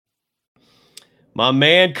My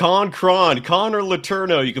man, Connor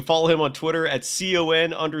Letourneau. You can follow him on Twitter at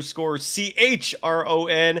CON_CHRON.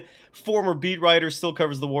 Former beat writer, still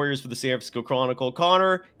covers the Warriors for the San Francisco Chronicle.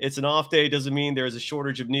 Connor, it's an off day. Doesn't mean there's a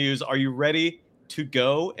shortage of news. Are you ready to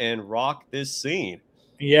go and rock this scene?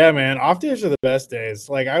 Yeah, man. Off days are the best days.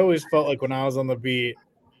 Like I always felt like when I was on the beat,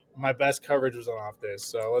 my best coverage was on off days.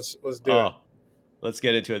 So let's do it. Oh, let's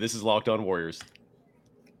get into it. This is Locked On Warriors.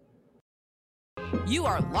 You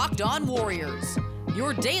are Locked On Warriors,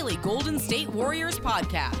 your daily Golden State Warriors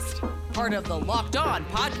podcast. Part of the Locked On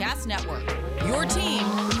Podcast Network, your team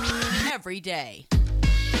every day.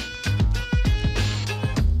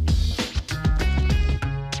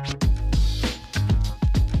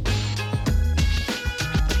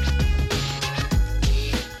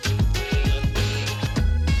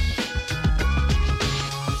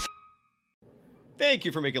 Thank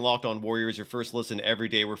you for making Locked On Warriors your first listen every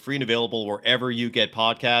day. We're free and available wherever you get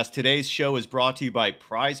podcasts. Today's show is brought to you by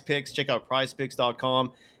Prize Picks. Check out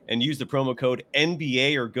prizepicks.com and use the promo code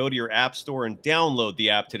NBA or go to your app store and download the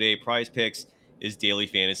app today. Prize Picks is daily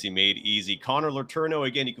fantasy made easy. Connor Letourneau,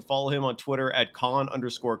 again, you can follow him on Twitter at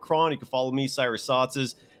con_cron. You can follow me, Cyrus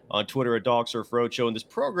Satzes, on Twitter at Dogsurf Roadshow, and this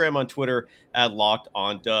program on Twitter at Locked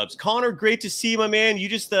On Dubs. Connor, great to see you, my man. You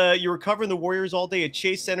just you were covering the Warriors all day at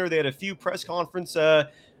Chase Center. They had a few press conference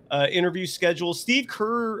interviews scheduled. Steve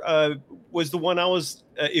Kerr was the one I was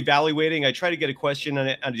evaluating. I tried to get a question on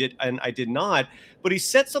it, and I did not. But he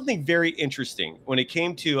said something very interesting when it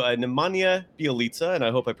came to Nemanja Bjelica, and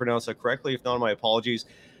I hope I pronounced that correctly. If not, my apologies.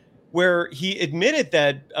 Where he admitted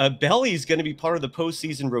that Belly is going to be part of the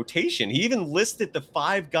postseason rotation. He even listed the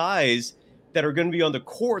 5 guys that are going to be on the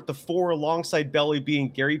court, the 4 alongside Belly being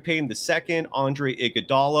Gary Payton II, Andre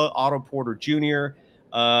Iguodala, Otto Porter Jr.,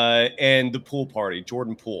 and the pool party,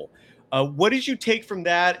 Jordan Poole. What did you take from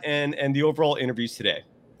that and the overall interviews today?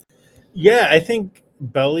 Yeah, I think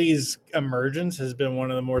Belly's emergence has been one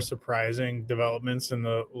of the more surprising developments in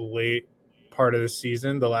the late part of the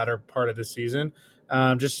season, the latter part of the season.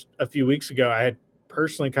 Just a few weeks ago, I had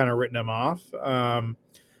personally kind of written him off.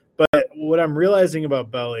 But what I'm realizing about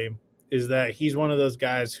Belly is that he's one of those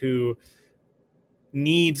guys who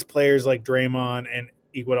needs players like Draymond and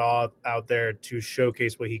Iguodala out there to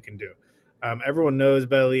showcase what he can do. Everyone knows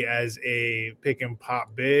Belly as a pick and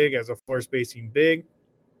pop big, as a floor spacing big.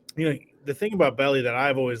 You know, the thing about Belly that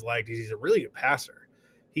I've always liked is he's a really good passer.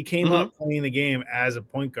 He came up playing the game as a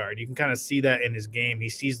point guard. You can kind of see that in his game. He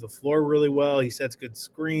sees the floor really well. He sets good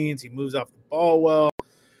screens. He moves off the ball well.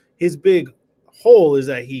 His big hole is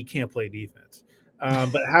that he can't play defense.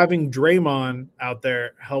 But having Draymond out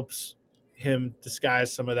there helps him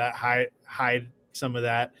disguise some of that, hide some of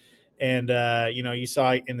that. And, you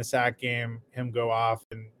saw in the SAC game him go off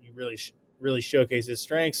and he really showcase his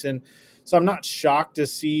strengths. And so I'm not shocked to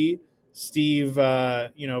see Steve,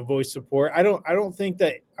 voice support. I don't think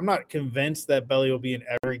that I'm not convinced that Belly will be an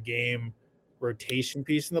every game rotation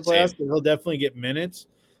piece in the playoffs, but he'll definitely get minutes.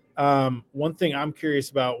 One thing I'm curious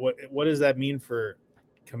about, what does that mean for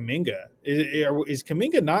Kuminga? Is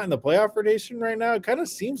Kuminga not in the playoff rotation right now? It kind of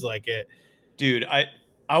seems like it. Dude,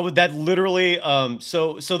 I would that literally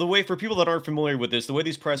so the way, for people that aren't familiar with this, the way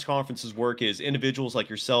these press conferences work is individuals like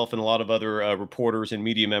yourself and a lot of other reporters and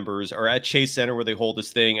media members are at Chase Center where they hold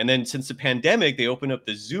this thing, and then since the pandemic they open up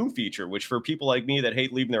the Zoom feature, which for people like me that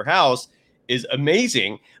hate leaving their house is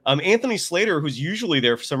amazing. Anthony Slater, who's usually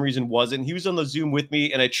there for some reason, wasn't. He was on the Zoom with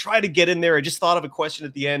me, and I tried to get in there. I just thought of a question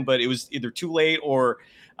at the end, but it was either too late or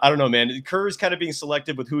I don't know, man. Kerr is kind of being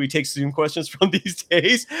selective with who he takes Zoom questions from these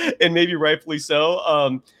days, and maybe rightfully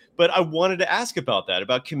so. But I wanted to ask about that,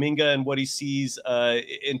 about Kuminga and what he sees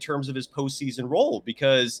in terms of his postseason role,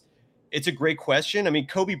 because it's a great question. I mean,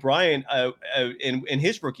 Kobe Bryant in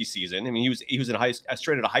his rookie season, I mean, he was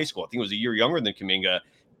straight out of high school. I think it was a year younger than Kuminga.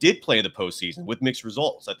 Did play the postseason with mixed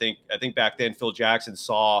results. I think back then Phil Jackson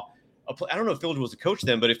saw. I don't know if Phil was a coach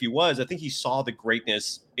then, but if he was, I think he saw the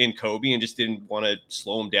greatness in Kobe and just didn't want to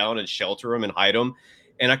slow him down and shelter him and hide him.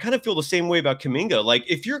 And I kind of feel the same way about Kuminga. Like,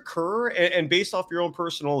 if you're Kerr and based off your own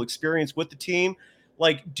personal experience with the team,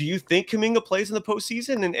 like, do you think Kuminga plays in the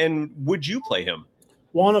postseason, and would you play him?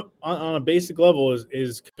 Well, on a basic level,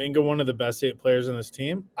 is Kuminga one of the best 8 players on this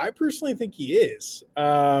team? I personally think he is.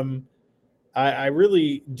 I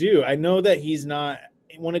really do. I know that he's not.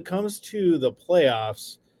 When it comes to the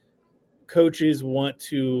playoffs, coaches want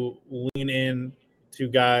to lean in to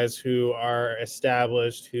guys who are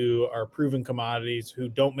established, who are proven commodities, who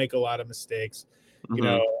don't make a lot of mistakes.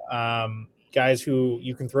 Guys who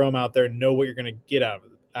you can throw them out there and know what you're going to get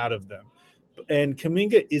out of them. And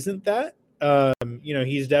Kuminga isn't that.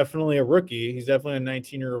 He's definitely a rookie. He's definitely a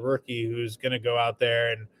 19-year-old rookie who's going to go out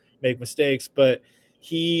there and make mistakes, but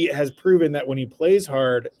he has proven that when he plays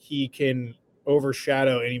hard, he can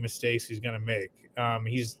overshadow any mistakes he's going to make.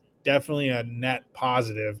 He's definitely a net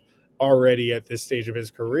positive already at this stage of his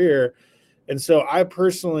career. And so I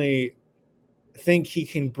personally think he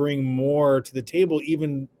can bring more to the table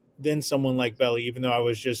even than someone like Belly, even though I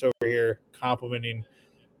was just over here complimenting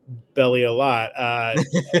Belly a lot.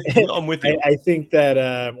 I'm with you. I think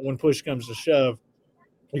that when push comes to shove,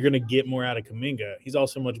 you're going to get more out of Kuminga. He's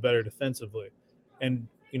also much better defensively. And,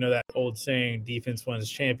 that old saying, defense wins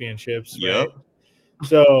championships. Yep. Right?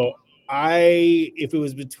 So if it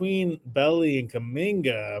was between Belly and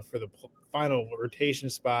Kuminga for the final rotation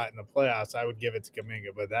spot in the playoffs, I would give it to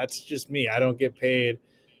Kuminga. But that's just me. I don't get paid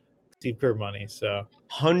Steve Kerr money. So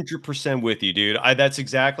 100% with you, dude. That's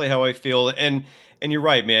exactly how I feel. And you're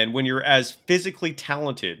right, man. When you're as physically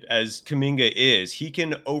talented as Kuminga is, he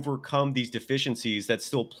can overcome these deficiencies that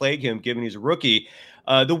still plague him, given he's a rookie.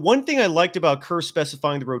 The one thing I liked about Kerr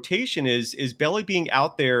specifying the rotation is Belly being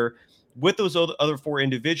out there with those other four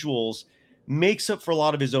individuals makes up for a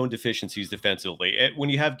lot of his own deficiencies defensively. When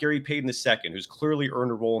you have Gary Payton II, who's clearly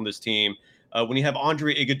earned a role in this team, when you have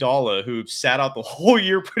Andre Iguodala, who sat out the whole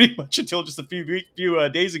year pretty much until just a few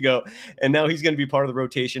days ago, and now he's going to be part of the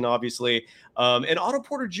rotation, obviously. And Otto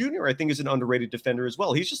Porter Jr., I think, is an underrated defender as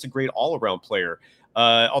well. He's just a great all-around player.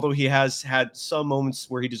 Although he has had some moments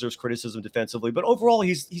where he deserves criticism defensively, but overall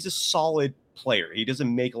he's a solid player. He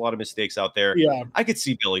doesn't make a lot of mistakes out there. Yeah, I could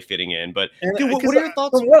see Belly fitting in, but dude, what are your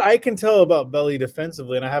thoughts? From what I can tell about Belly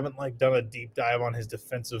defensively, and I haven't done a deep dive on his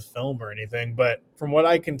defensive film or anything, but from what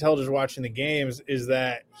I can tell just watching the games is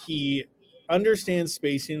that he understands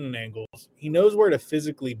spacing and angles. He knows where to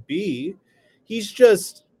physically be. He's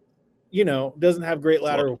just doesn't have great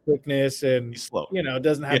lateral quickness and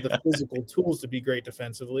doesn't have the physical tools to be great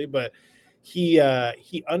defensively, but he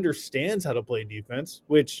understands how to play defense,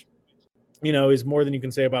 which is more than you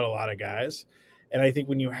can say about a lot of guys. And I think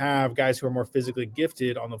when you have guys who are more physically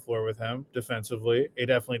gifted on the floor with him defensively, it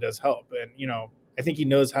definitely does help. And I think he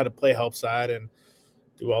knows how to play help side and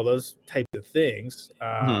do all those types of things.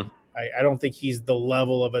 I don't think he's the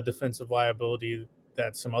level of a defensive liability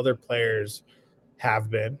that some other players have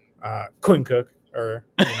been. Quinn Cook or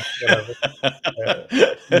whatever.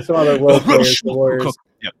 Some other role players, the Warriors,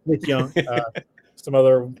 Nick Young, some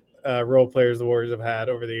other role players the Warriors have had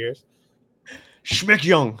over the years. Schmick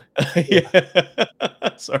Young.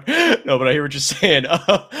 Sorry. No, but I hear what you're saying.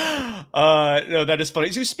 No, that is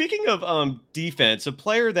funny. So speaking of defense, a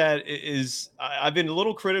player that I've been a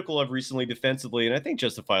little critical of recently defensively, and I think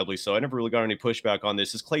justifiably so. I never really got any pushback on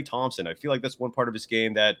this, is Klay Thompson. I feel like that's one part of his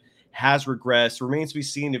game that has regressed. Remains to be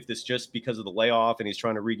seen if this just because of the layoff and he's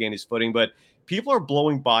trying to regain his footing, but people are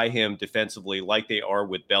blowing by him defensively like they are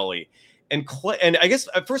with Belly. And Klay, and I guess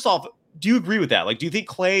first off, do you agree with that? Do you think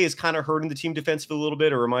Klay is kind of hurting the team defensively a little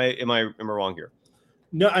bit, or am I wrong here?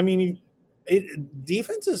 No, I mean,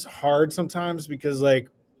 defense is hard sometimes because I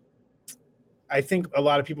think a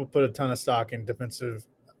lot of people put a ton of stock in defensive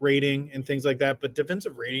rating and things like that, but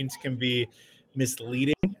defensive ratings can be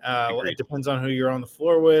misleading. It depends on who you're on the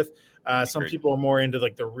floor with. Some people are more into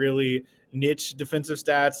the really niche defensive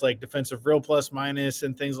stats, like defensive real plus minus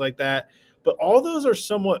and things like that. But all those are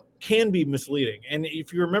can be misleading. And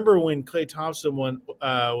if you remember when Klay Thompson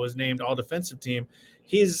was named all defensive team,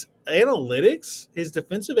 his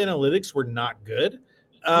defensive analytics were not good.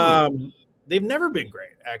 They've never been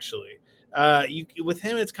great, actually. With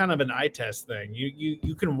him, it's kind of an eye test thing.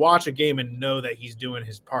 You can watch a game and know that he's doing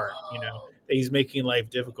his part, that he's making life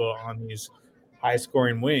difficult on these high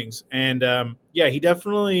scoring wings. And he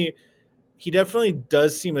definitely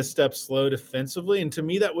does seem a step slow defensively. And to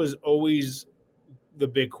me, that was always the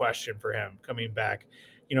big question for him coming back.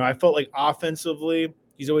 I felt like offensively,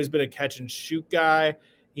 he's always been a catch and shoot guy.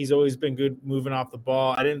 He's always been good moving off the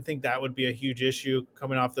ball. I didn't think that would be a huge issue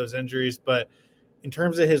coming off those injuries, but in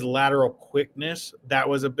terms of his lateral quickness, that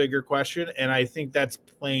was a bigger question. And I think that's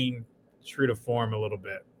playing true to form a little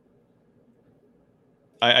bit.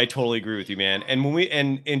 I totally agree with you, man. And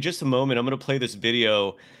in just a moment, I'm going to play this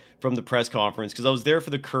video from the press conference because I was there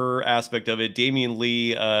for the Kerr aspect of it. Damian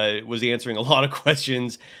Lee was answering a lot of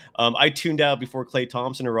questions. I tuned out before Klay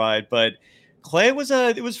Thompson arrived, but Klay was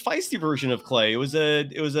feisty version of Klay. It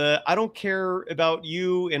was a I don't care about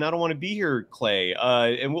you and I don't want to be here, Klay.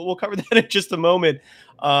 And we'll cover that in just a moment.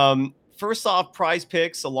 First off, Prize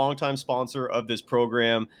Picks, a longtime sponsor of this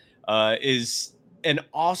program, is an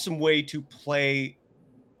awesome way to play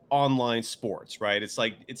online sports, right?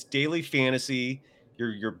 It's daily fantasy.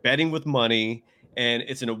 You're betting with money, and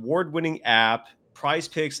it's an award-winning app. Prize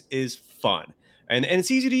Picks is fun. And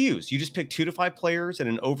it's easy to use. You just pick 2 to 5 players and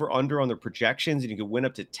an over-under on their projections, and you can win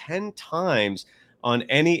up to 10 times on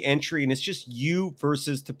any entry, and it's just you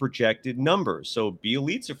versus the projected numbers. So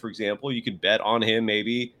Bielitsa, for example, you could bet on him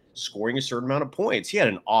maybe scoring a certain amount of points. He had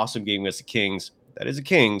an awesome game against the Kings. That is a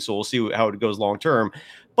King, so we'll see how it goes long term.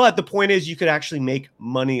 But the point is, you could actually make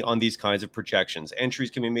money on these kinds of projections.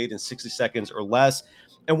 Entries can be made in 60 seconds or less.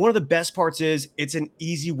 And one of the best parts is it's an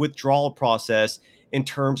easy withdrawal process in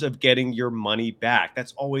terms of getting your money back.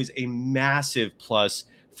 That's always a massive plus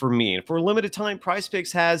for me. And for a limited time,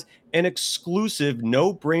 PrizePicks has an exclusive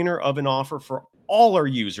no-brainer of an offer for all our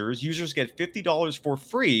users. Users get $50 for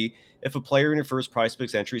free if a player in your first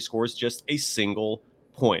PrizePicks entry scores just a single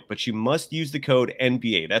point. But you must use the code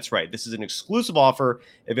NBA. That's right. This is an exclusive offer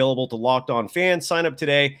available to Locked On fans. Sign up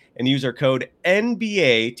today and use our code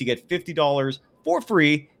NBA to get $50 for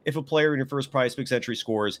free if a player in your first PrizePicks entry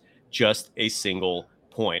scores just a single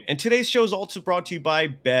point. And today's show is also brought to you by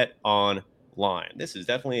BetOnline. This is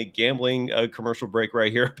definitely a gambling commercial break right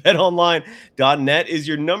here. BetOnline.net is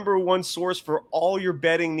your number one source for all your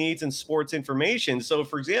betting needs and sports information. So,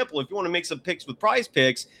 for example, if you want to make some picks with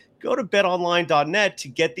PrizePicks, go to BetOnline.net to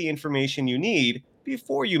get the information you need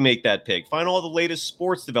before you make that pick. Find all the latest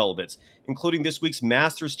sports developments, including this week's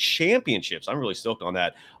Masters Championships. I'm really stoked on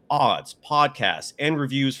that. Odds, podcasts, and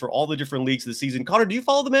reviews for all the different leagues of the season. Connor, do you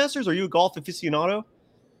follow the Masters? Are you a golf aficionado?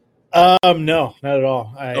 No, not at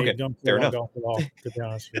all. I don't play golf at all, to be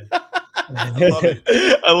honest with you. I love it.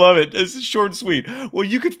 I love it. This is short and sweet. Well,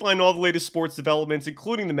 you can find all the latest sports developments,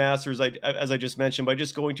 including the Masters, as I just mentioned, by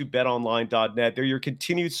just going to betonline.net. They're your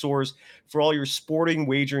continued source for all your sporting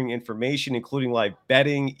wagering information, including live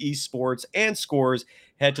betting, esports, and scores.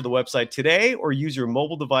 Head to the website today or use your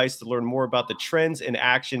mobile device to learn more about the trends in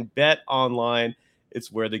action. Bet Online.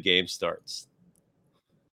 It's where the game starts.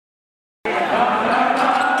 You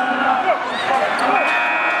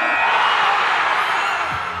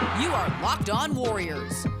are Locked On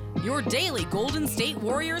Warriors, your daily Golden State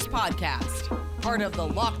Warriors podcast. Part of the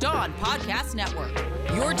Locked On Podcast Network,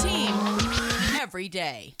 your team every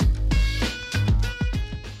day.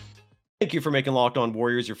 Thank you for making Locked On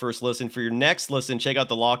Warriors your first listen. For your next listen, check out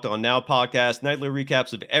the Locked On Now podcast, nightly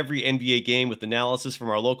recaps of every NBA game with analysis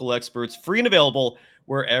from our local experts, free and available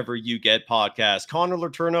wherever you get podcasts. Connor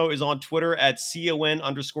Letourneau is on Twitter at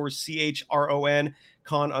CON_CHRON.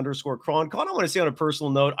 Con_Cron. Con, I want to say on a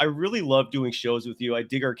personal note, I really love doing shows with you. I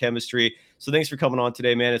dig our chemistry. So thanks for coming on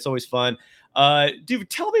today, man. It's always fun. Dude,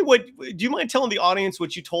 tell me do you mind telling the audience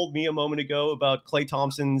what you told me a moment ago about Klay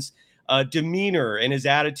Thompson's demeanor and his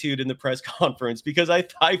attitude in the press conference? Because I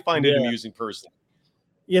find it amusing personally.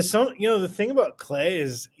 Yeah. So, the thing about Klay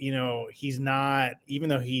is, he's not, even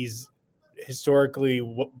though he's historically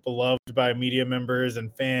beloved by media members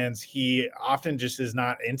and fans, he often just is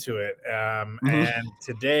not into it. And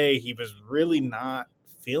today he was really not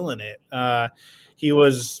feeling it. He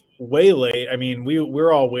was way late. I mean,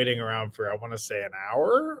 we're all waiting around for, I want to say, an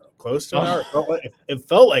hour, close to an hour. It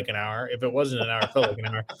felt like an hour. If it wasn't an hour, it felt like an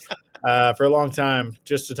hour for a long time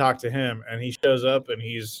just to talk to him. And he shows up and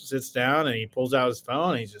he sits down and he pulls out his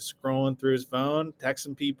phone. And he's just scrolling through his phone,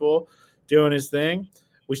 texting people, doing his thing.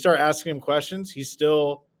 We start asking him questions. He's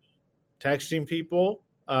still texting people.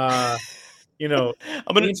 I'm gonna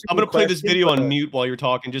play this video on mute while you're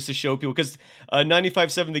talking, just to show people, because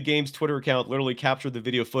 95.7 The Game's Twitter account literally captured the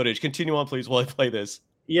video footage. Continue on, please, while I play this.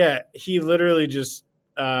 Yeah, he literally just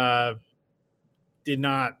did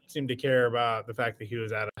not seem to care about the fact that he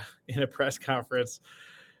was in a press conference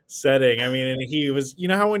setting. I mean, and he was,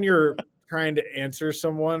 how when you're trying to answer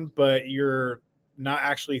someone, but you're not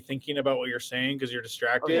actually thinking about what you're saying because you're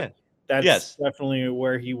distracted. Oh, yeah. That's definitely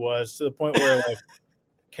where he was, to the point where like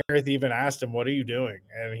Kareth even asked him, "What are you doing?"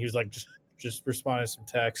 And he was like, just responding to some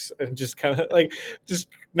texts, and just kind of like, just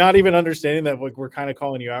not even understanding that like we're kind of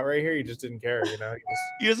calling you out right here. He just didn't care,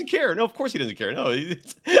 He doesn't care. No, of course he doesn't care. No. And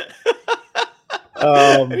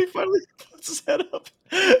he finally puts his head up.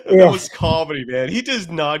 That was comedy, man. He does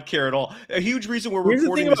not care at all. A huge reason we're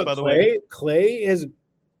reporting this, by the way. Klay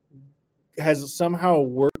has somehow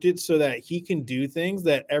worked it so that he can do things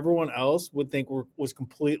that everyone else would think was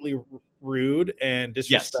completely rude and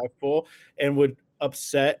disrespectful and would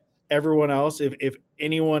upset everyone else if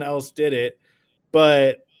anyone else did it.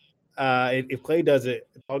 But if Klay does it,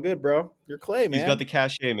 it's all good, bro. You're Klay, man. He's got the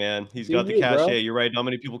cachet, man. He's got the cachet. Bro. You're right. Not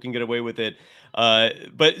many people can get away with it.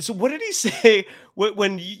 But so what did he say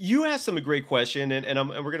when you asked him a great question? And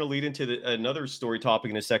we're going to lead into another story topic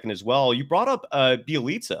in a second as well. You brought up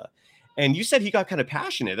Bielitsa. And you said he got kind of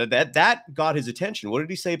passionate. That got his attention. What did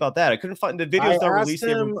he say about that? I couldn't find the video's not released. I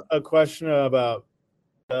asked him a question about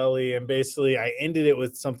Belly, and basically I ended it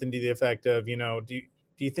with something to the effect of, do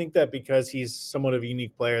you think that because he's somewhat of a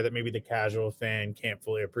unique player that maybe the casual fan can't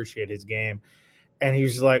fully appreciate his game? And he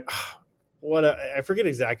was like, I forget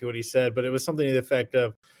exactly what he said, but it was something to the effect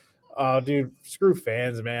of, oh, dude, screw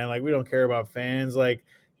fans, man. Like, we don't care about fans. Like,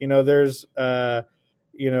 there's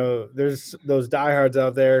those diehards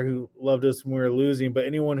out there who loved us when we were losing, but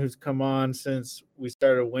anyone who's come on since we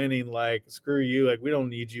started winning, like, screw you. Like, we don't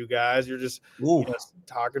need you guys. You're just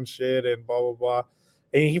talking shit and blah, blah, blah.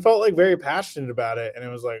 And he felt like very passionate about it. And it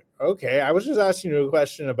was like, okay, I was just asking you a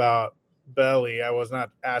question about Belly. I was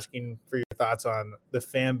not asking for your thoughts on the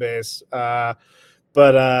fan base.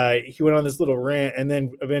 But he went on this little rant and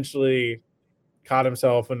then eventually caught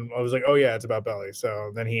himself, and I was like, oh yeah, it's about Belly.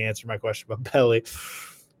 So then he answered my question about Belly.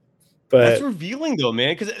 But that's revealing though,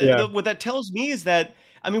 man, because what that tells me is that,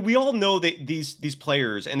 I mean, we all know that these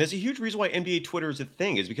players, and there's a huge reason why NBA Twitter is a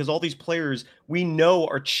thing, is because all these players we know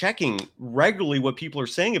are checking regularly what people are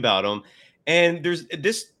saying about them, and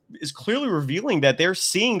this is clearly revealing that they're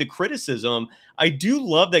seeing the criticism. I do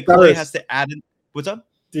love that Clay has to add in. What's up?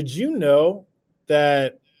 Did you know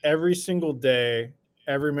that every single day,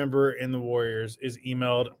 every member in the Warriors is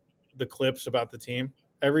emailed the clips about the team?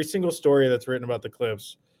 Every single story that's written about the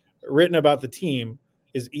clips, written about the team,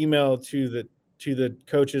 is emailed to the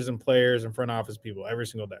coaches and players and front office people every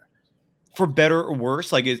single day. For better or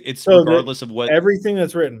worse, like it's so regardless of what. Everything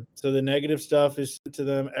that's written. So the negative stuff is sent to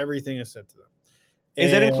them. Everything is sent to them.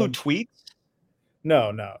 Does that include tweets?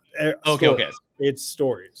 No. Okay. It's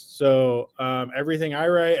stories. So everything I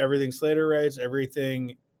write, everything Slater writes,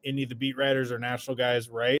 everything any of the beat writers or national guys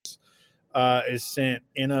writes is sent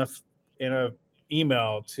in a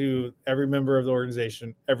email to every member of the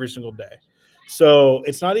organization every single day. So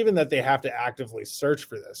it's not even that they have to actively search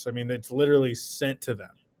for this. I mean, it's literally sent to them.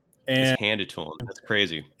 And it's handed to them. That's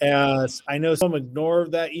crazy. I know some ignore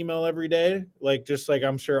that email every day, just like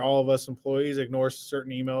I'm sure all of us employees ignore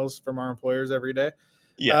certain emails from our employers every day.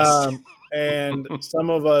 Yes. And some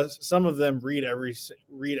of them read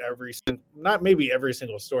not maybe every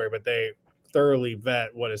single story, but they thoroughly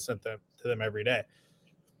vet what is sent to them every day.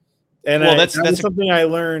 And that's something I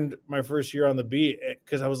learned my first year on the beat,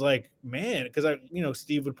 because I was like, man, because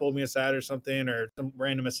Steve would pull me aside or something, or some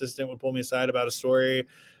random assistant would pull me aside about a story.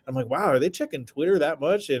 I'm like, wow, are they checking Twitter that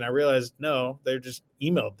much? And I realized, no, they just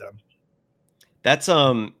emailed them. That's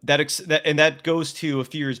that goes to a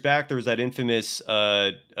few years back. There was that infamous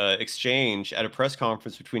exchange at a press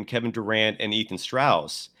conference between Kevin Durant and Ethan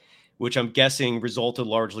Strauss, which I'm guessing resulted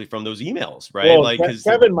largely from those emails, right? Well,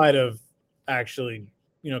 Kevin might have actually.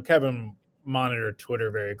 Kevin monitored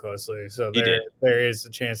Twitter very closely, so there is a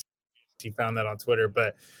chance he found that on Twitter.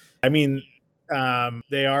 But I mean,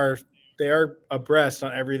 they are abreast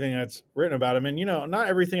on everything that's written about him, and not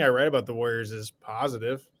everything I write about the Warriors is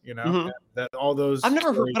positive. That all those I've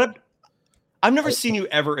never heard, but I've never seen you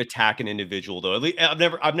ever attack an individual though. At least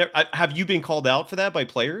I've never. Have you been called out for that by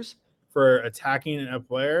players for attacking a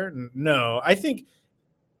player? No, I think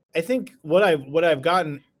what I've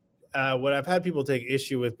gotten. What I've had people take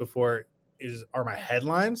issue with before are my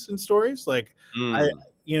headlines and stories. Like,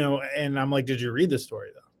 and I'm like, did you read the story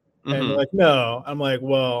though? And they're like, no. I'm like,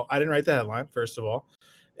 well, I didn't write the headline, first of all.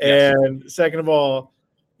 And second of all,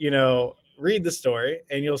 read the story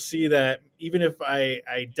and you'll see that even if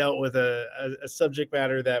I dealt with a subject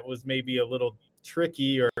matter that was maybe a little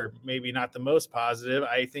tricky or maybe not the most positive,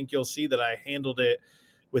 I think you'll see that I handled it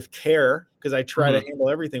with care, because I try to handle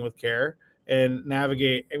everything with care and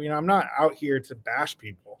navigate. I mean, I'm not out here to bash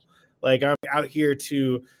people. Like, I'm out here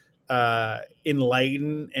to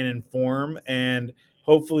enlighten and inform and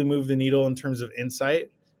hopefully move the needle in terms of insight.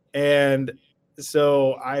 And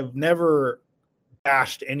so I've never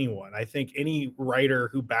bashed anyone. I think any writer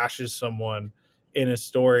who bashes someone in a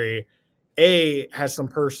story, A, has some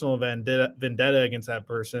personal vendetta against that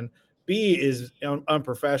person, B, is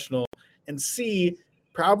unprofessional, and C,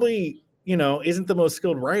 probably, isn't the most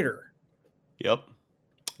skilled writer. Yep.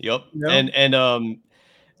 And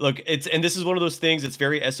look, this is one of those things. It's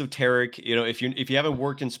very esoteric. If you haven't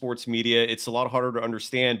worked in sports media, it's a lot harder to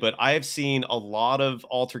understand. But I have seen a lot of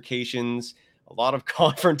altercations, a lot of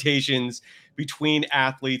confrontations between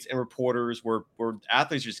athletes and reporters, where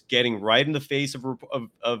athletes are just getting right in the face of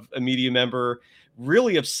a media member,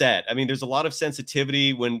 really upset. I mean, there's a lot of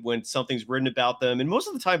sensitivity when something's written about them, and most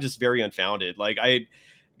of the time, just very unfounded. Like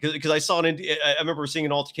because I saw I remember seeing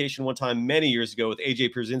an altercation one time many years ago with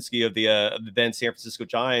AJ Pierzynski of the then San Francisco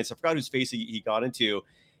Giants. I forgot whose face he got into,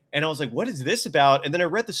 and I was like, "What is this about?" And then I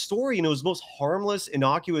read the story, and it was the most harmless,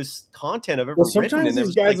 innocuous content I've ever written. Sometimes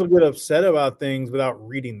these guys will get upset about things without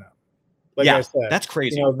reading them. Like I said, that's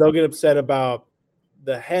crazy. They'll get upset about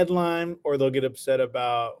the headline, or they'll get upset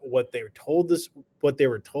about what they were told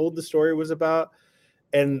the story was about.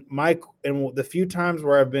 And the few times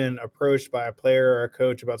where I've been approached by a player or a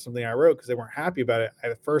coach about something I wrote because they weren't happy about it,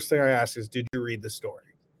 the first thing I ask is, did you read the story?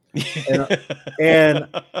 and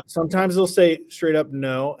sometimes they'll say straight up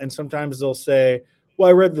no, and sometimes they'll say, well,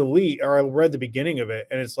 I read the lead, or I read the beginning of it,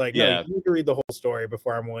 and it's like, no, you need to read the whole story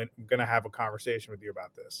before I'm going to have a conversation with you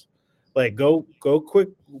about this. Like, go quick,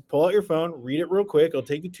 pull out your phone, read it real quick. It'll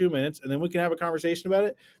take you 2 minutes, and then we can have a conversation about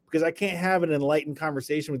it, because I can't have an enlightened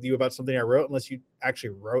conversation with you about something I wrote unless you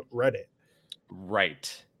actually read it.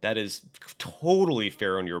 Right. That is totally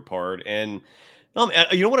fair on your part. And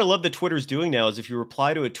you know what I love that Twitter's doing now is if you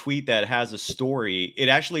reply to a tweet that has a story, it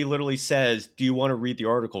actually literally says, do you want to read the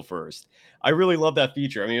article first? I really love that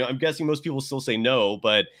feature. I mean, I'm guessing most people still say no,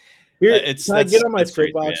 but I get on my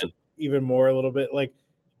soapbox even more a little bit. Like,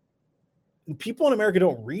 people in America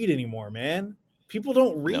don't read anymore, man. People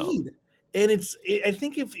don't read. No. And I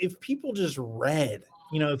think if people just read,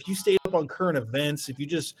 if you stayed up on current events, if you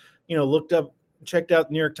just, checked out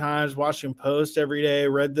the New York Times, Washington Post every day,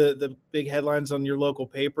 read the big headlines on your local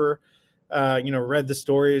paper, read the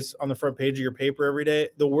stories on the front page of your paper every day,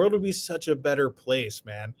 the world would be such a better place,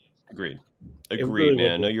 man. Agreed, really,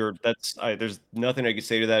 man. No, there's nothing I can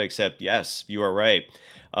say to that except yes, you are right.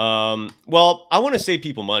 Well, I want to save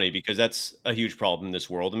people money because that's a huge problem in this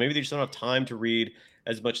world, and maybe they just don't have time to read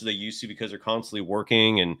as much as they used to because they're constantly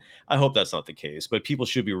working, and I hope that's not the case, but people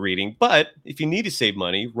should be reading. But if you need to save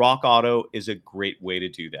money, Rock Auto is a great way to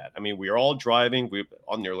do that. I mean, we are all driving.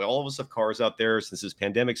 Nearly all of us have cars out there. Since this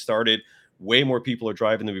pandemic started, way more people are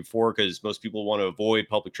driving than before because most people want to avoid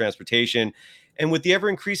public transportation. And with the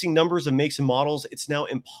ever-increasing numbers of makes and models, it's now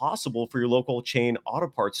impossible for your local chain auto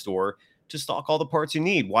parts store to stock all the parts you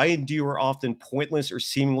need. Why endure often pointless or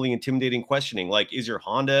seemingly intimidating questioning like, is your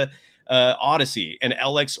Honda Odyssey an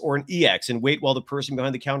LX or an EX, and wait while the person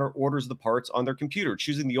behind the counter orders the parts on their computer,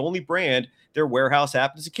 choosing the only brand their warehouse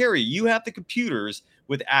happens to carry? You have the computers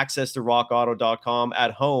with access to rockauto.com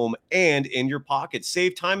at home and in your pocket.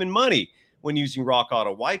 Save time and money when using Rock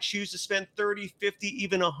Auto. Why choose to spend 30, 50,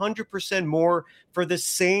 even 100% more for the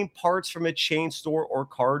same parts from a chain store or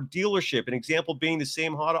car dealership? An example being the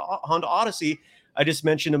same Honda Odyssey I just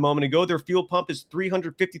mentioned a moment ago. Their fuel pump is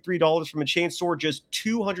 $353 from a chain store, just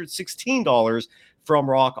 $216 from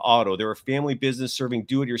Rock Auto. They're a family business serving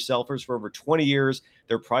do-it-yourselfers for over 20 years.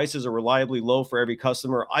 Their prices are reliably low for every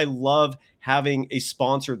customer. I love having a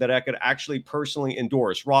sponsor that I could actually personally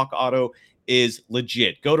endorse. Rock Auto is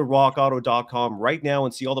legit. Go to rockauto.com right now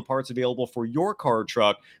and see all the parts available for your car or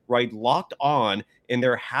truck. Right, Locked On in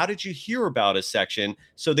their How Did You Hear About Us section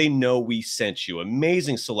so they know we sent you.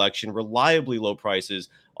 Amazing selection, reliably low prices,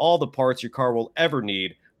 all the parts your car will ever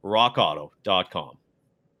need. rockauto.com.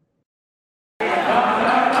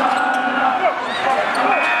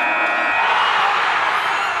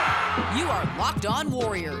 You are Locked On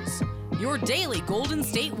Warriors, your daily Golden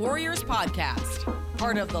State Warriors podcast.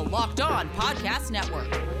 Part of the Locked On Podcast Network,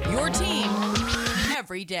 your team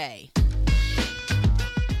every day.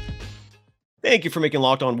 Thank you for making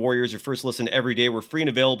Locked On Warriors your first listen every day. We're free and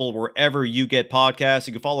available wherever you get podcasts.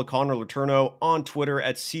 You can follow Connor Letourneau on Twitter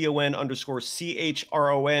at CON_CHRON,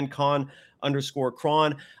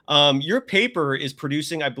 Con_Cron. Your paper is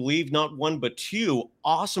producing, I believe, not one, but two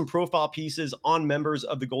awesome profile pieces on members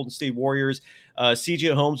of the Golden State Warriors.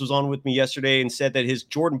 CJ Holmes was on with me yesterday and said that his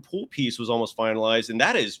Jordan Poole piece was almost finalized, and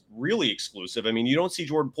that is really exclusive. I mean, you don't see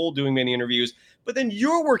Jordan Poole doing many interviews, but then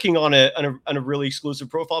you're working on a really exclusive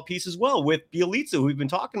profile piece as well with Bjelica, who we've been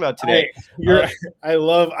talking about today. I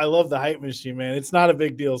love the hype machine, man. It's not a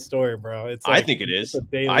big deal story, bro. It's like, I think it is.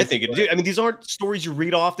 I think it is. I mean, these aren't stories you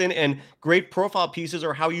read often, and great profile pieces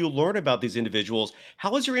are how you learn about these individuals.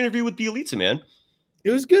 How was your interview with Bjelica, man? It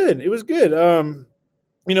was good.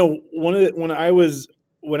 When I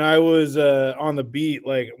was on the beat,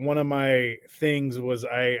 like, one of my things was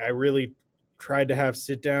I really tried to have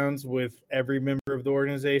sit downs with every member of the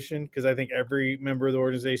organization, because I think every member of the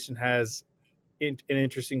organization has an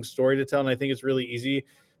interesting story to tell, and I think it's really easy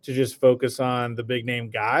to just focus on the big name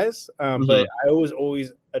guys. But I was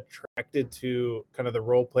always attracted to kind of the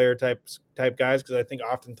role player type guys, because I think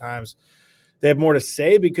oftentimes they have more to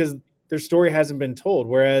say because their story hasn't been told.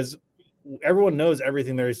 Whereas everyone knows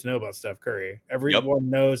everything there is to know about Steph Curry. Everyone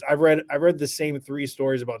knows. I've read the same 3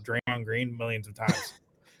 stories about Draymond Green millions of times.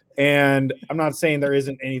 And I'm not saying there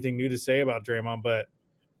isn't anything new to say about Draymond, but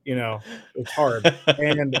it's hard.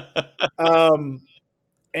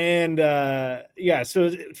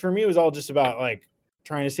 So for me, it was all just about like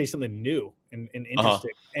trying to say something new and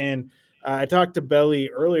interesting. And I talked to Belly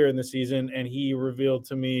earlier in the season, and he revealed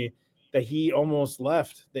to me that he almost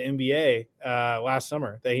left the NBA last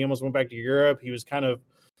summer, that he almost went back to Europe. He was kind of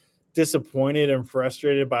disappointed and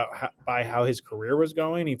frustrated by how his career was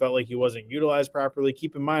going. He felt like he wasn't utilized properly.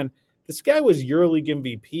 Keep in mind, this guy was EuroLeague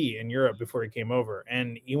MVP in Europe before he came over,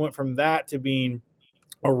 and he went from that to being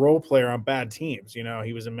a role player on bad teams. You know,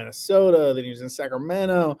 he was in Minnesota, then he was in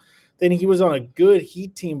Sacramento, then he was on a good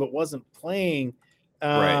Heat team but wasn't playing.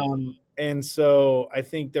 Right. And so I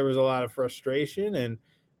think there was a lot of frustration, and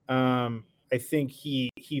I think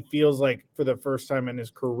he feels like for the first time in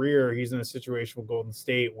his career, he's in a situation with Golden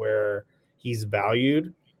State where he's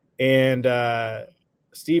valued. And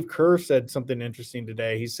Steve Kerr said something interesting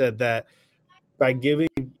today. He said that by giving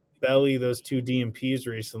Belly those 2 DMPs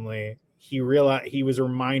recently, he realized he was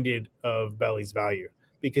reminded of Belly's value,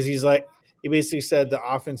 because he basically said the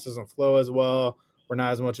offense doesn't flow as well. We're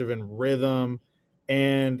not as much of in rhythm.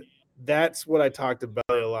 And that's what I talked to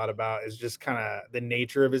Belly a lot about, is just kind of the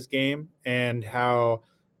nature of his game and how,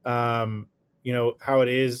 how it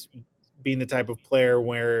is being the type of player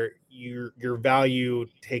where your value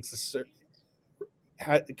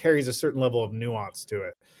carries a certain level of nuance to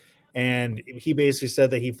it. And he basically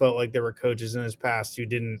said that he felt like there were coaches in his past who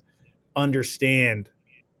didn't understand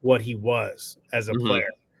what he was as a player.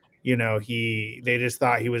 You know, they just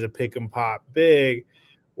thought he was a pick and pop big.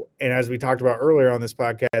 And as we talked about earlier on this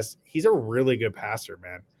podcast, he's a really good passer,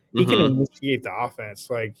 man. He can initiate the offense.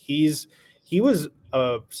 Like he was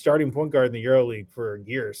a starting point guard in the EuroLeague for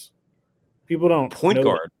years. People don't point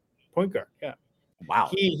guard. Point guard, yeah. Wow.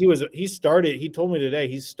 He told me today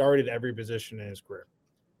he started every position in his career.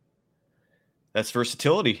 That's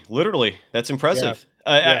versatility, literally. That's impressive.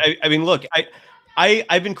 Yeah. I mean, look,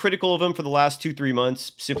 I've been critical of him for the last 2-3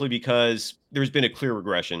 months simply because there's been a clear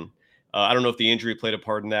regression. I don't know if the injury played a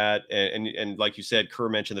part in that. And like you said, Kerr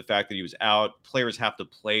mentioned the fact that he was out. Players have to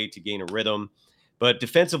play to gain a rhythm. But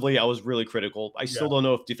defensively, I was really critical. I still don't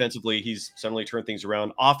know if defensively he's suddenly turned things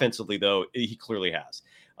around. Offensively, though, he clearly has.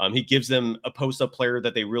 He gives them a post-up player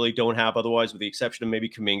that they really don't have otherwise, with the exception of maybe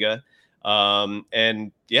Kuminga.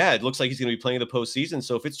 And yeah, it looks like he's going to be playing the postseason.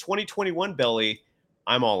 So if it's 2021 Belly,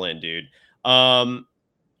 I'm all in, dude.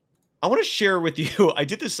 I want to share with you. I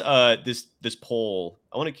did this this poll.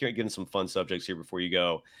 I want to get into some fun subjects here before you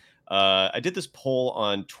go. I did this poll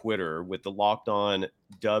on Twitter with the Locked On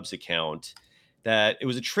Dubs account. That it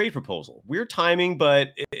was a trade proposal. Weird timing,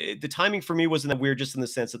 but the timing for me wasn't that weird, just in the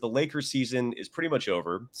sense that the Lakers season is pretty much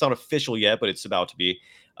over. It's not official yet, but it's about to be.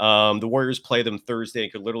 The Warriors play them Thursday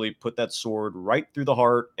and could literally put that sword right through the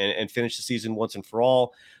heart and finish the season once and for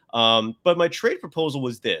all. But my trade proposal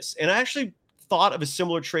was this, and I actually thought of a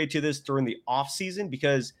similar trade to this during the offseason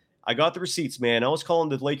because I got the receipts, man. I was calling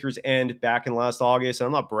the Lakers end back in last August, and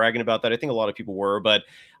I'm not bragging about that. I think a lot of people were, but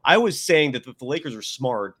I was saying that if the Lakers are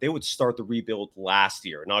smart, they would start the rebuild last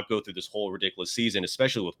year, not go through this whole ridiculous season,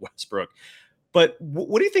 especially with Westbrook. But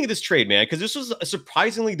what do you think of this trade, man? Because this was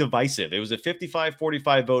surprisingly divisive. It was a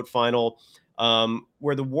 55-45 vote final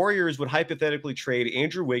where the Warriors would hypothetically trade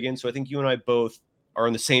Andrew Wiggins. So I think you and I both are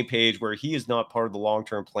on the same page where he is not part of the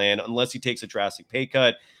long-term plan unless he takes a drastic pay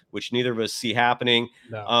cut, which neither of us see happening.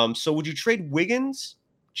 No. So would you trade Wiggins,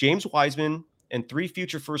 James Wiseman, and 3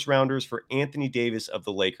 future first-rounders for Anthony Davis of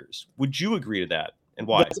the Lakers? Would you agree to that, and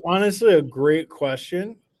why? That's honestly a great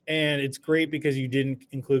question, and it's great because you didn't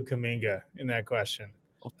include Kuminga in that question.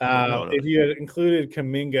 No. If you had included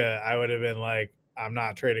Kuminga, I would have been like, I'm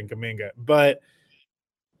not trading Kuminga. But,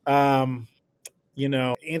 Anthony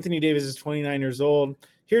Davis is 29 years old.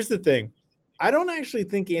 Here's the thing. I don't actually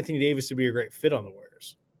think Anthony Davis would be a great fit on the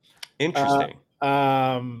Warriors. Interesting.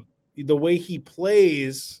 The way he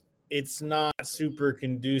plays, it's not super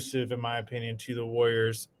conducive, in my opinion, to the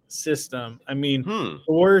Warriors system. I mean, the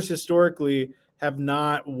Warriors historically have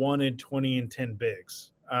not wanted 20 and 10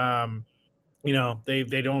 bigs. They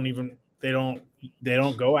don't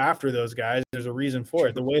go after those guys. There's a reason for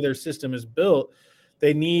it. The way their system is built,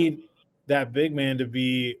 they need that big man to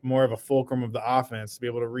be more of a fulcrum of the offense, to be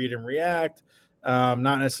able to read and react,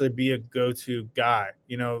 not necessarily be a go-to guy.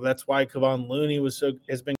 That's why Kevon Looney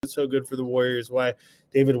has been so good for the Warriors, why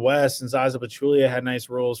David West and Zaza Pachulia had nice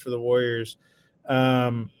roles for the Warriors.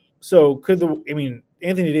 Anthony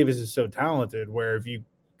Davis is so talented where if you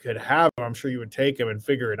could have him, I'm sure you would take him and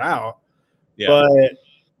figure it out. Yeah. But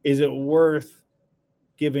is it worth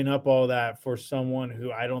giving up all that for someone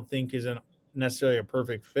who I don't think isn't necessarily a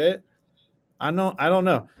perfect fit? I don't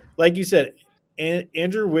know. Like you said,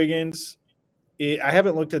 Andrew Wiggins, I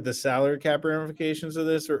haven't looked at the salary cap ramifications of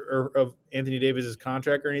this or of Anthony Davis's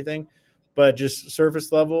contract or anything, but just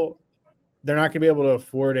surface level, they're not going to be able to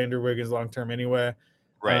afford Andrew Wiggins long-term anyway.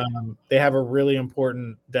 Right. They have a really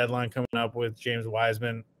important deadline coming up with James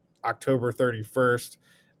Wiseman. October 31st.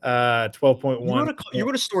 12.1. You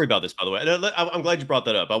wrote a story about this, by the way. I'm glad you brought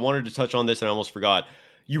that up. I wanted to touch on this and I almost forgot.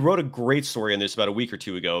 You wrote a great story on this about a week or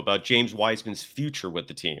two ago about James Wiseman's future with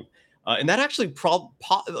the team. And that actually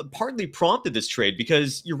partly prompted this trade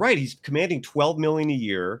because you're right. He's commanding $12 million a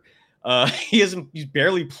year. He's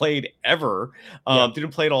barely played ever. Didn't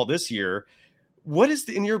play it all this year. What is,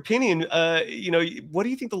 in your opinion, what do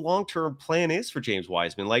you think the long-term plan is for James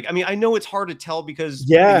Wiseman? Like, I mean, I know it's hard to tell because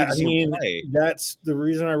that's the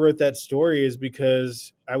reason I wrote that story, is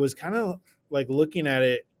because I was kind of like looking at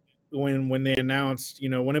it when they announced,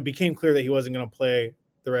 when it became clear that he wasn't going to play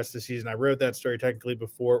the rest of the season. I wrote that story technically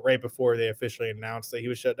right before they officially announced that he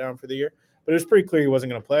was shut down for the year, but it was pretty clear he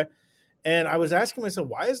wasn't going to play. And I was asking myself,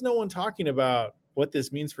 why is no one talking about what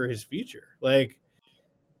this means for his future? Like,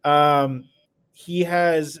 he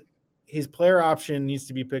has his player option needs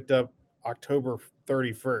to be picked up October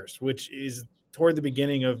 31st, which is toward the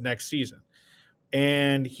beginning of next season.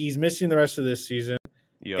 And he's missing the rest of this season.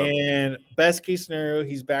 Yep. And best case scenario,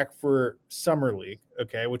 he's back for summer league,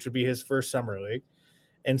 okay, which would be his first summer league.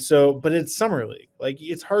 And so, but it's summer league. Like,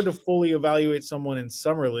 it's hard to fully evaluate someone in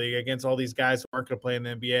summer league against all these guys who aren't going to play in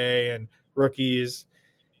the NBA and rookies.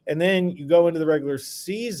 And then you go into the regular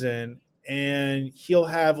season and he'll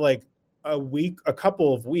have like a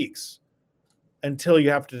couple of weeks until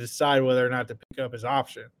you have to decide whether or not to pick up his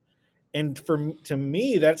option. And to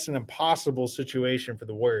me, that's an impossible situation for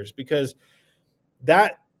the Warriors, because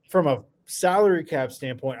that, from a salary cap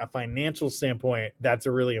standpoint, a financial standpoint, that's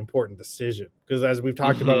a really important decision. Because as we've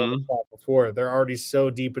talked about on the call before, they're already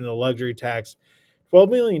so deep into the luxury tax.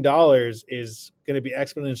 $12 million is going to be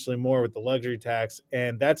exponentially more with the luxury tax.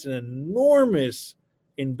 And that's an enormous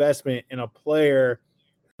investment in a player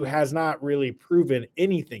who has not really proven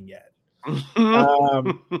anything yet.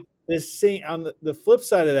 On the flip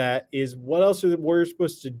side of that is, what else are the Warriors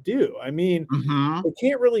supposed to do? I mean, they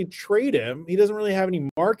can't really trade him. He doesn't really have any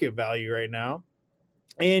market value right now.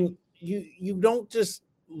 And you don't just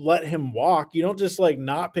let him walk. You don't just like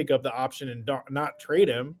not pick up the option and not trade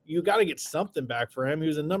him. You got to get something back for him. He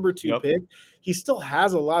was a number 2 pick. He still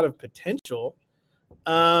has a lot of potential.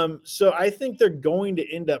 So I think they're going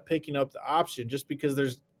to end up picking up the option, just because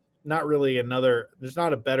there's not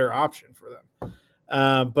a better option for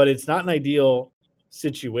them. But it's not an ideal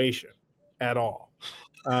situation at all.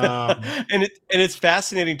 And it's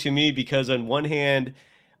fascinating to me because on one hand,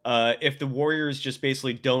 if the Warriors just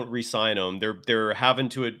basically don't re-sign him, their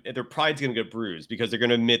pride's going to get bruised, because they're going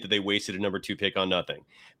to admit that they wasted a number 2 pick on nothing.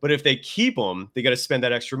 But if they keep him, they got to spend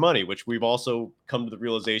that extra money, which we've also come to the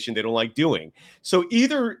realization they don't like doing. So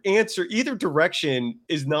either direction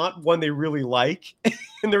is not one they really like,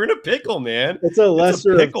 and they're in a pickle, man. It's a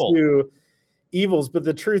lesser of two evils. But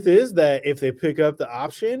the truth is that if they pick up the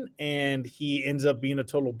option and he ends up being a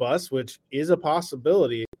total bust, which is a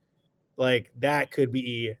possibility, like, that could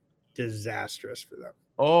be disastrous for them.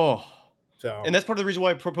 And that's part of the reason why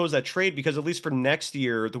I proposed that trade, because at least for next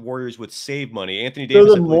year, the Warriors would save money. Anthony Davis.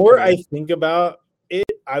 So the more I think about it,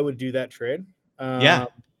 I would do that trade.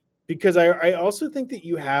 Because I also think that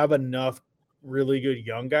you have enough really good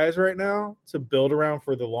young guys right now to build around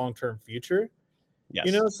for the long-term future.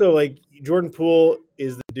 Yes. So like Jordan Poole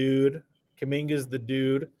is the dude. Kuminga's the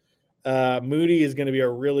dude. Moody is going to be a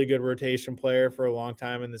really good rotation player for a long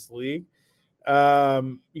time in this league.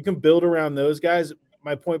 You can build around those guys.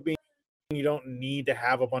 My point being, you don't need to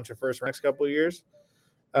have a bunch of first next couple of years.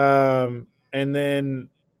 And then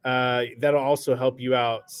that'll also help you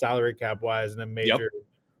out salary cap wise in a major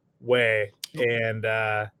way. And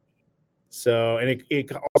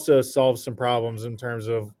it also solves some problems in terms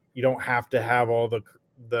of, you don't have to have all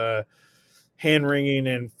the hand wringing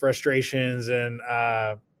and frustrations and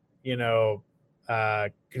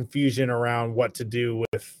confusion around what to do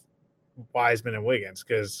with Wiseman and Wiggins,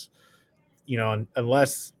 because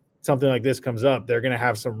unless something like this comes up, they're going to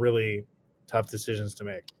have some really tough decisions to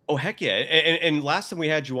make. Oh, heck yeah. And last time we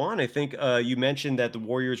had you on, I think you mentioned that the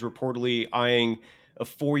Warriors reportedly eyeing a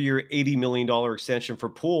 4-year, $80 million extension for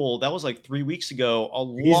Poole. That was like 3 weeks ago.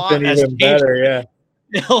 He's been even better, yeah.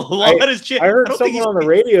 A lot has changed. I heard someone on the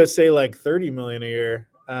radio say like $30 million a year,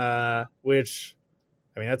 which,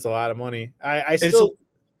 I mean, that's a lot of money. The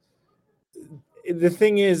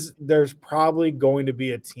thing is, there's probably going to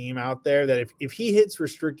be a team out there that if he hits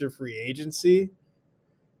restricted free agency,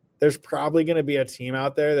 there's probably going to be a team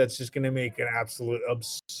out there that's just going to make an absolute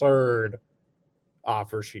absurd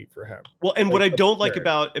offer sheet for him. Well, and what I don't like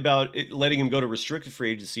about letting him go to restricted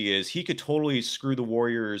free agency is he could totally screw the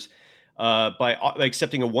Warriors by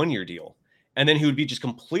accepting a 1-year deal. And then he would be just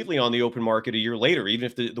completely on the open market a year later, even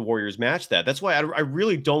if the Warriors match that. That's why I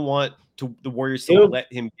really don't want the Warriors to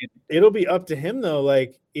let him get. It'll be up to him though.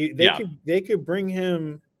 Like they could bring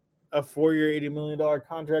him a 4-year, $80 million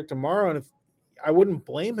contract tomorrow, and if I wouldn't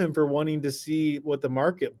blame him for wanting to see what the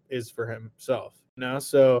market is for himself.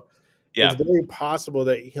 So it's very possible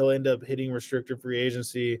that he'll end up hitting restricted free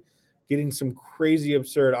agency, getting some crazy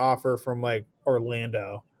absurd offer from like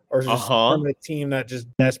Orlando. Or just from a team that just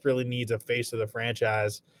desperately needs a face of the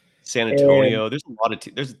franchise. San Antonio. There's a lot of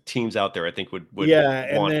there's teams out there I think would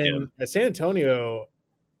want him. San Antonio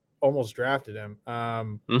almost drafted him.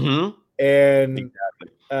 So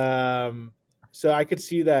I could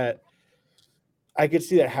see that. I could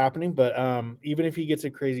see that happening, but even if he gets a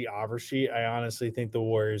crazy offer sheet, I honestly think the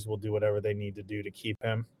Warriors will do whatever they need to do to keep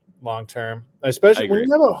him long term. Especially when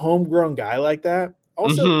you have a homegrown guy like that.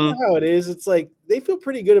 Also, you know how it is. It's like they feel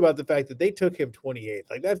pretty good about the fact that they took him 28th.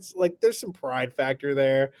 Like that's like there's some pride factor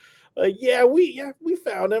there. Like we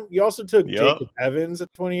found him. You also took Jacob Evans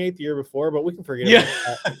at 28th the year before, but we can forget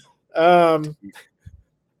about that.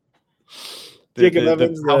 Jacob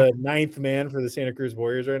Evans, the 9th man for the Santa Cruz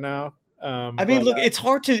Warriors right now. I mean, look, it's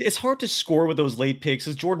hard to score with those late picks.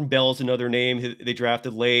 Because Jordan Bell is another name they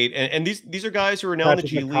drafted late, and these are guys who are now in the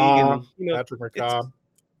G League. And Patrick McCaw.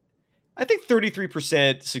 I think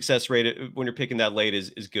 33% success rate when you're picking that late is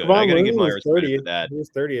good. I got to give Myers credit for that. He was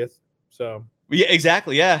 30th, so yeah,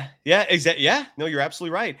 exactly. Yeah, exactly. Yeah, no, you're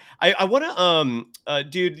absolutely right. I want to,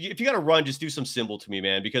 dude, if you got to run, just do some symbol to me,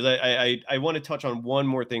 man, because I want to touch on one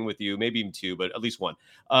more thing with you, maybe even two, but at least one.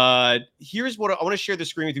 Here's what I want to share the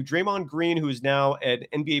screen with you. Draymond Green, who is now an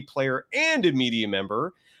NBA player and a media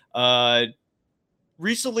member,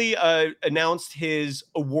 recently announced his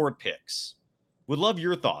award picks. Would love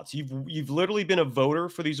your thoughts. You've literally been a voter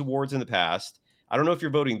for these awards in the past. I don't know if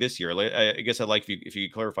you're voting this year. I guess I'd like if you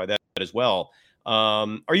could clarify that as well.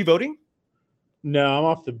 Are you voting? No, I'm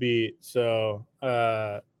off the beat. So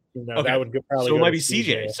that would probably. So it might be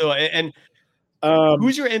CJ. So and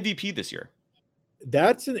who's your MVP this year?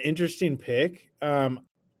 That's an interesting pick. I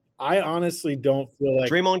honestly don't feel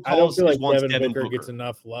like Draymond Devin Booker gets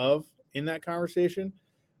enough love in that conversation.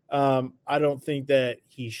 I don't think that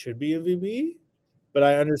he should be MVP. But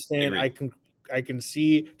I understand. I can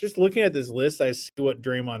see just looking at this list. I see what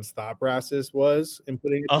Draymond's thought process was in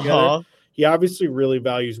putting it together. He obviously really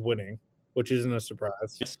values winning, which isn't a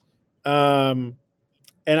surprise. Yes. And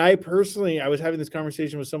I was having this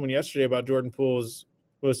conversation with someone yesterday about Jordan Poole's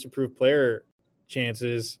most improved player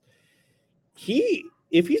chances.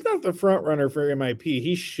 If he's not the front runner for MIP,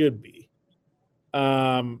 he should be.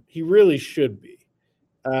 He really should be.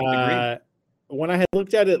 When I had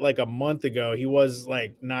looked at it like a month ago, he was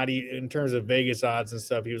like not even in terms of Vegas odds and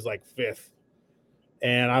stuff. He was like 5th,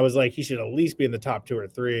 and I was like, he should at least be in the top 2 or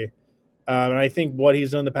 3. And I think what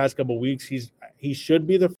he's done the past couple of weeks, he should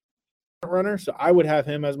be the front runner. So I would have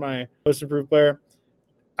him as my most improved player.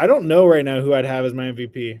 I don't know right now who I'd have as my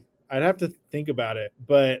MVP. I'd have to think about it,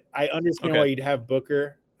 but I understand why you'd have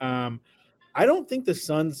Booker. I don't think the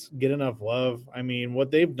Suns get enough love. I mean, what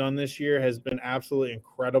they've done this year has been absolutely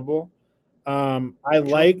incredible. I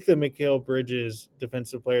like the Mikal Bridges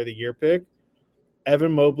Defensive Player of the Year pick.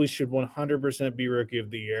 Evan Mobley should 100% be Rookie of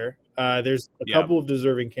the Year. There's a couple of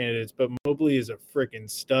deserving candidates, but Mobley is a freaking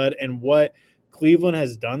stud. And what Cleveland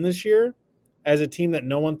has done this year as a team that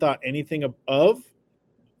no one thought anything of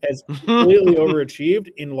has completely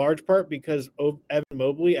overachieved, in large part because Evan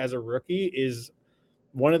Mobley as a rookie is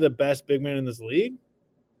one of the best big men in this league.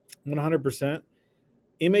 100%.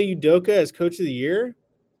 Ime Udoka as Coach of the Year.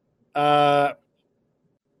 I'm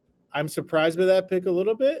surprised by that pick a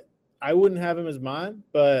little bit. I wouldn't have him as mine,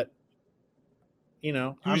 but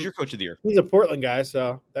who's your Coach of the Year? He's a Portland guy,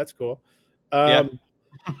 so that's cool. My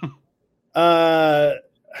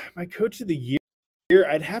Coach of the Year,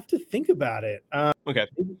 I'd have to think about it.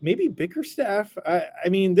 Maybe Bickerstaff. I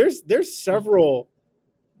mean, there's several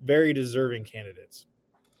very deserving candidates.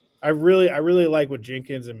 I really like what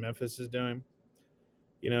Jenkins and Memphis is doing.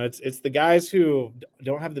 It's the guys who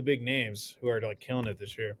don't have the big names who are like killing it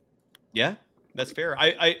this year. Yeah, that's fair.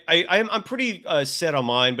 I'm pretty set on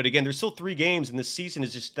mine, but again, there's still 3 games, and this season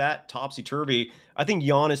is just that topsy-turvy. I think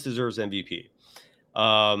Giannis deserves MVP.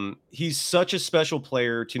 He's such a special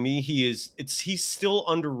player to me. He's still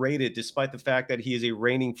underrated despite the fact that he is a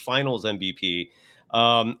reigning Finals MVP.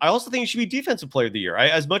 I also think he should be Defensive Player of the Year.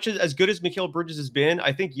 As good as Mikal Bridges has been,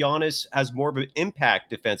 I think Giannis has more of an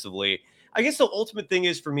impact defensively. I guess the ultimate thing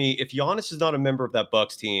is for me, if Giannis is not a member of that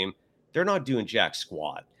Bucks team, they're not doing jack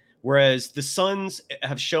squat. Whereas the Suns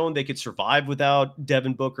have shown they could survive without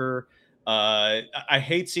Devin Booker. I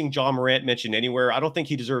hate seeing John Morant mentioned anywhere. I don't think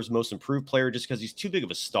he deserves most improved player just because he's too big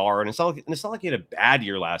of a star, and it's not like he had a bad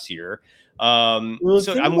year last year. So I'm with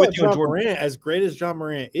you on Jordan Morant. As great as John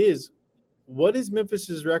Morant is, what is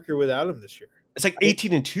Memphis's record without him this year? It's like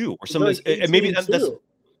 18-2 or something. Like maybe that's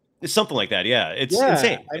it's something like that. Yeah, it's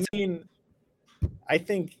insane. I mean, I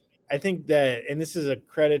think that, and this is a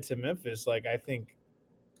credit to Memphis. Like, I think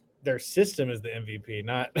their system is the MVP,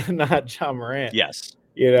 not John Morant. Yes,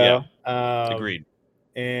 agreed.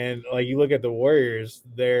 And like, you look at the Warriors,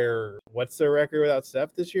 what's their record without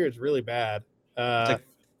Steph this year? It's really bad. It's like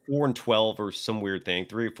 4-12 or some weird thing.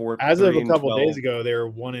 3 or 4. As of a couple days ago, they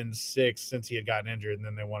were 1-6 since he had gotten injured, and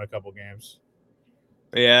then they won a couple games.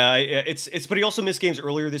 Yeah, it's but he also missed games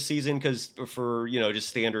earlier this season because for just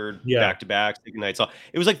standard back-to-backs, taking nights off.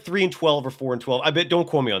 It was like 3-12 or 4-12. I bet. Don't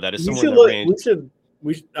quote me on that. It's somewhere in that range.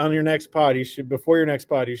 We should on your next pod. Before your next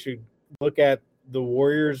pod, you should look at the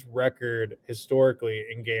Warriors' record historically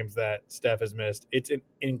in games that Steph has missed. It's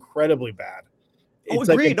incredibly bad. It's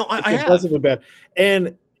agreed. I have. Impressively bad.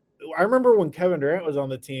 And I remember when Kevin Durant was on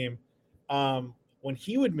the team, when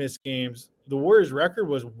he would miss games, the Warriors' record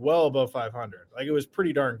was well above 500. Like, it was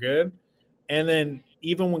pretty darn good. And then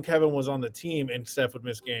even when Kevin was on the team and Steph would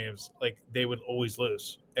miss games, like, they would always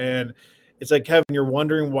lose. And it's like, Kevin, you're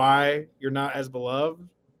wondering why you're not as beloved?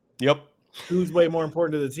 Yep. Who's way more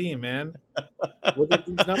important to the team, man? Look at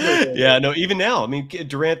these numbers. Yeah, no, even now. I mean,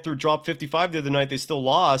 Durant dropped 55 the other night. They still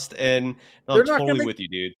lost. And I'm totally with you,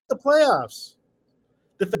 dude. The playoffs.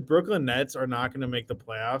 The Brooklyn Nets are not going to make the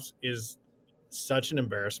playoffs is such an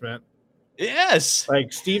embarrassment. Yes.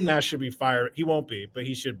 Like, Steve Nash should be fired. He won't be, but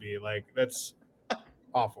he should be. Like, that's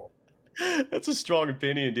awful. That's a strong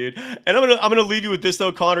opinion, dude. And I'm gonna leave you with this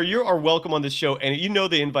though, Connor. You are welcome on this show, and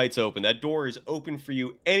the invite's open. That door is open for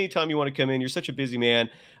you anytime you want to come in. You're such a busy man.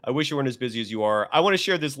 I wish you weren't as busy as you are. I want to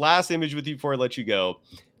share this last image with you before I let you go.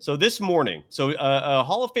 So this morning,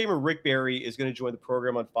 Hall of Famer Rick Barry is going to join the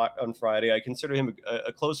program on Friday. I consider him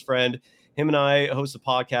a close friend. Him and I host a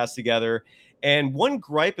podcast together. And one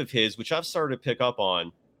gripe of his, which I've started to pick up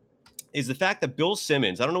on, is the fact that Bill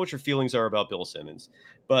Simmons, I don't know what your feelings are about Bill Simmons,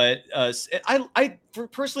 but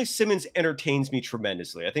personally, Simmons entertains me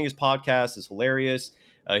tremendously. I think his podcast is hilarious.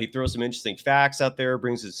 He throws some interesting facts out there,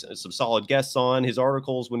 brings some solid guests on. His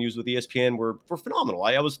articles when he was with ESPN were phenomenal.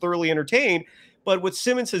 I was thoroughly entertained. But what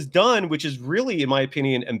Simmons has done, which is really, in my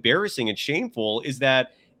opinion, embarrassing and shameful, is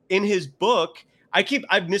that in his book,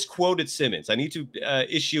 I've misquoted Simmons. I need to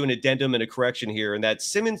issue an addendum and a correction here, and that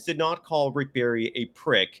Simmons did not call Rick Barry a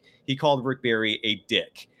prick. He called Rick Barry a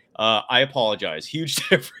dick. I apologize. Huge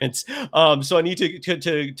difference. So I need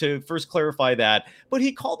to first clarify that. But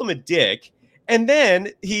he called him a dick. And then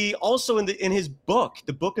he also in his book,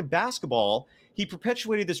 the Book of Basketball, he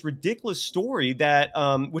perpetuated this ridiculous story that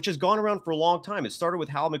which has gone around for a long time. It started with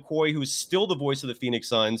Hal McCoy, who is still the voice of the Phoenix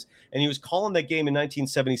Suns, and he was calling that game in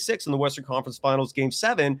 1976 in the Western Conference Finals, Game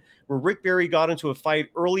 7, where Rick Barry got into a fight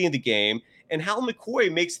early in the game, and Hal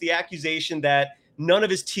McCoy makes the accusation that none of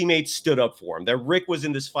his teammates stood up for him, that Rick was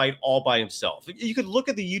in this fight all by himself. You could look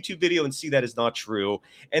at the YouTube video and see that is not true,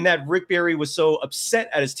 and that Rick Barry was so upset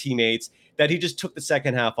at his teammates that he just took the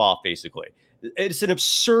second half off, basically. It's an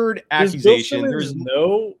absurd accusation. There's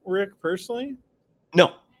no Rick personally?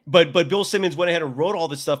 No, but Bill Simmons went ahead and wrote all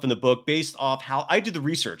this stuff in the book based off how I did the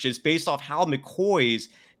research. It's based off Hal McCoy's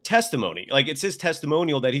testimony. Like, it's his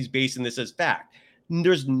testimonial that he's basing this as fact.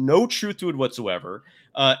 There's no truth to it whatsoever.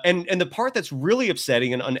 And the part that's really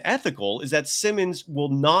upsetting and unethical is that Simmons will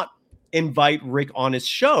not invite Rick on his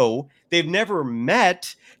show. They've never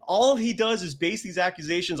met. All he does is base these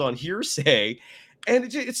accusations on hearsay.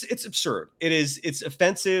 And it's absurd. It's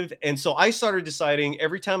offensive. And so I started deciding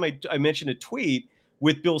every time I mention a tweet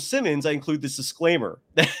with Bill Simmons, I include this disclaimer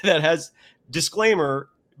that has disclaimer.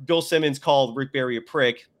 Bill Simmons called Rick Barry a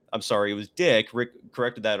prick. I'm sorry, it was Dick. Rick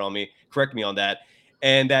corrected me on that.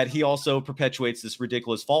 And that he also perpetuates this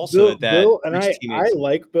ridiculous falsehood Bill, and I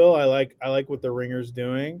like Bill. I like what the Ringer's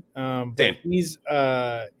doing. But he's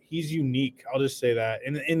unique. I'll just say that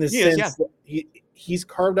in the sense that he's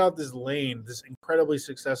carved out this lane, this incredibly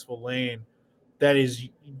successful lane that is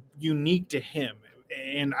unique to him.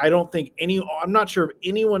 And I don't think I'm not sure if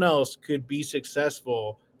anyone else could be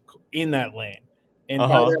successful in that lane. And by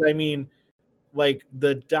that, I mean, like,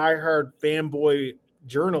 the diehard fanboy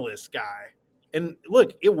journalist guy. And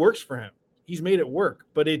look, it works for him. He's made it work,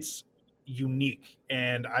 but it's unique.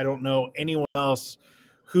 And I don't know anyone else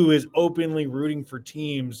who is openly rooting for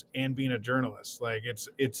teams and being a journalist. Like,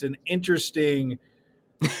 it's an interesting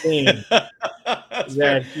thing.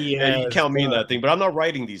 that he has. You count me in that thing, but I'm not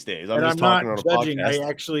writing these days. I'm just not talking on a judging. podcast. I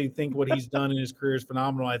actually think what he's done in his career is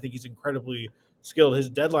phenomenal. I think he's incredibly skilled. His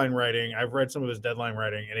deadline writing, I've read some of his deadline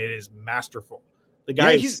writing, and it is masterful. The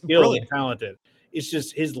guy is skilled and talented. It's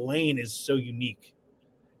just his lane is so unique.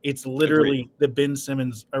 It's literally the Bill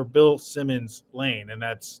Simmons lane, and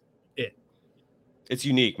that's it. It's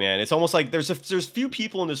unique, man. It's almost like there's few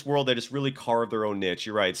people in this world that just really carve their own niche.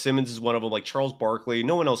 You're right. Simmons is one of them. Like Charles Barkley,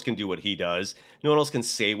 no one else can do what he does. No one else can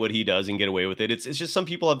say what he does and get away with it. It's just some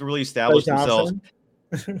people have really established themselves.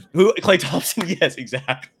 Klay Thompson? Yes,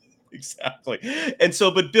 exactly. Exactly. And so,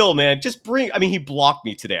 but Bill, man, he blocked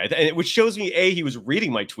me today, which shows me, he was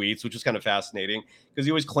reading my tweets, which was kind of fascinating because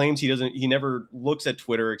he always claims he never looks at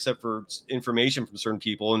Twitter except for information from certain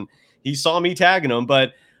people. And he saw me tagging him.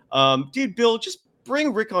 But, dude, Bill, just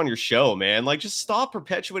bring Rick on your show, man. Like, just stop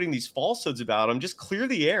perpetuating these falsehoods about him. Just clear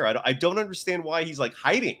the air. I don't understand why he's like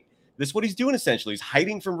hiding. This is what he's doing, essentially. He's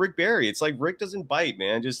hiding from Rick Barry. It's like Rick doesn't bite,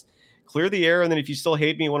 man. Just clear the air. And then if you still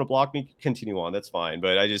hate me and want to block me, continue on. That's fine.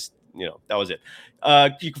 But that was it.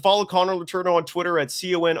 You can follow Connor Letourneau on Twitter at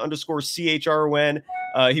CON_CHRON.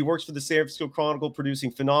 He works for the San Francisco Chronicle, producing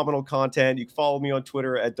phenomenal content. You can follow me on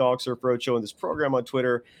Twitter at Dog Surf Roadshow and this program on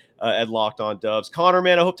Twitter at Locked On Dubs. Connor,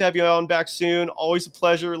 man, I hope to have you on back soon. Always a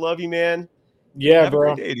pleasure. Love you, man. Yeah,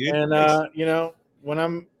 bro. Day, dude. And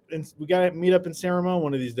when we gotta meet up in San Ramon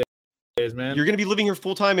one of these days, man. You're gonna be living here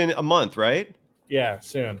full time in a month, right? Yeah,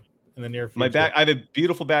 soon. In the near future. I have a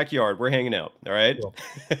beautiful backyard. We're hanging out. All right. Cool.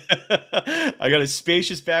 I got a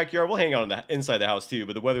spacious backyard. We'll hang out inside the house too,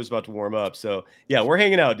 but the weather's about to warm up. So yeah, we're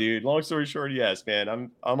hanging out, dude. Long story short, yes, man,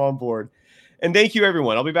 I'm on board. And thank you,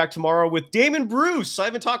 everyone. I'll be back tomorrow with Damon Bruce. I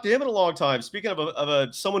haven't talked to him in a long time. Speaking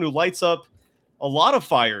of someone who lights up a lot of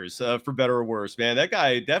fires, for better or worse, man, that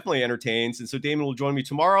guy definitely entertains. And so Damon will join me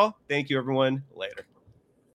tomorrow. Thank you, everyone. Later.